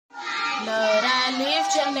Lord, I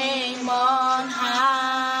lift your name on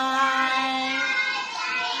high.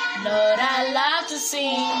 Lord, I love to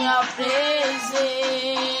sing your praises.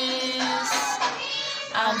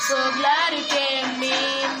 I'm so glad you came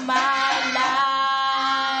in my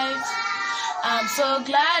life. I'm so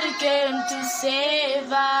glad you came to save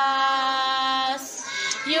us.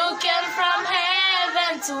 You came from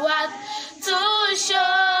heaven to earth to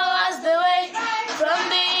show us the way, from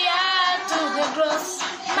the earth to the cross,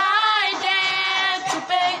 my debt to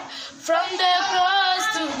pay, from the cross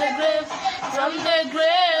to the grave, from the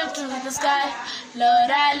grave to the sky. Lord,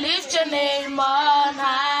 I lift your name on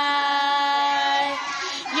high.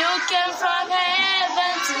 You came from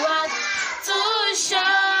heaven to earth to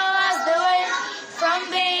show us the way, from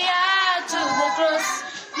the earth to the cross,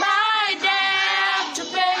 my debt to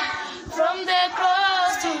pay, from the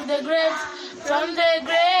cross to the grave, from the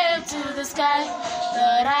grave to the sky.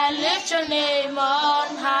 Lord, I lift your name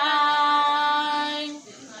on high.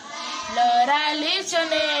 Lord, I lift your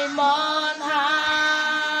name on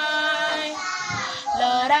high.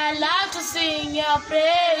 Lord, I love to sing your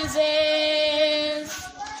praises.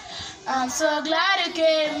 I'm so glad you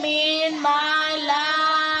came in my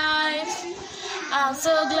life. I'm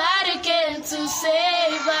so glad you came to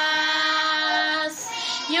save us.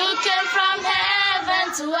 You came from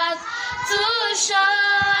heaven to earth to show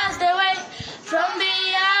us the way, from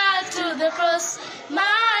the earth to the cross,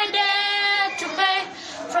 my debt to pay,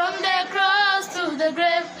 from the cross to the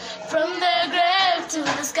grave, from the grave to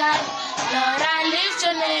the sky. Lord, I lift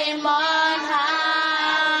your name on high.